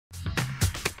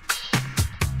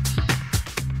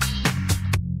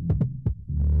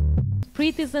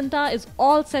Preity Zinta is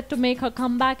all set to make her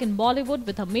comeback in Bollywood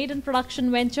with her maiden production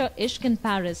venture Ishkq in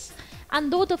Paris.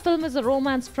 And though the film is a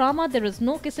romance drama, there is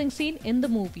no kissing scene in the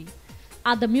movie.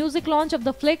 At the music launch of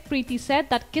the flick, Preity said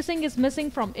that kissing is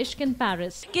missing from Ishkq in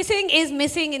Paris. Kissing is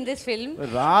missing in this film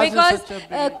Raj because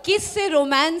kiss se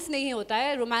romance nahi hota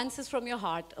hai. Romance is from your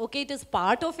heart. Okay, it is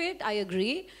part of it. I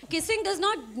agree. Kissing does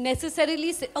not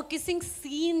necessarily, a kissing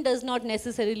scene does not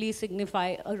necessarily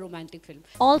signify a romantic film.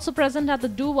 Also present at the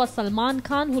do was Salman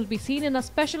Khan, who will be seen in a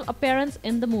special appearance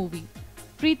in the movie.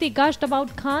 Preity gushed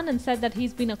about Khan and said that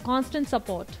he's been a constant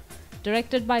support.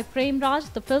 Directed by Prem Raj,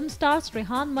 the film stars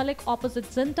Rehan Malik opposite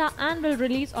Zinta and will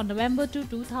release on November 2,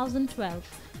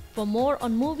 2012. For more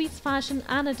on movies, fashion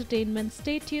and entertainment,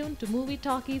 stay tuned to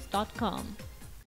MovieTalkies.com.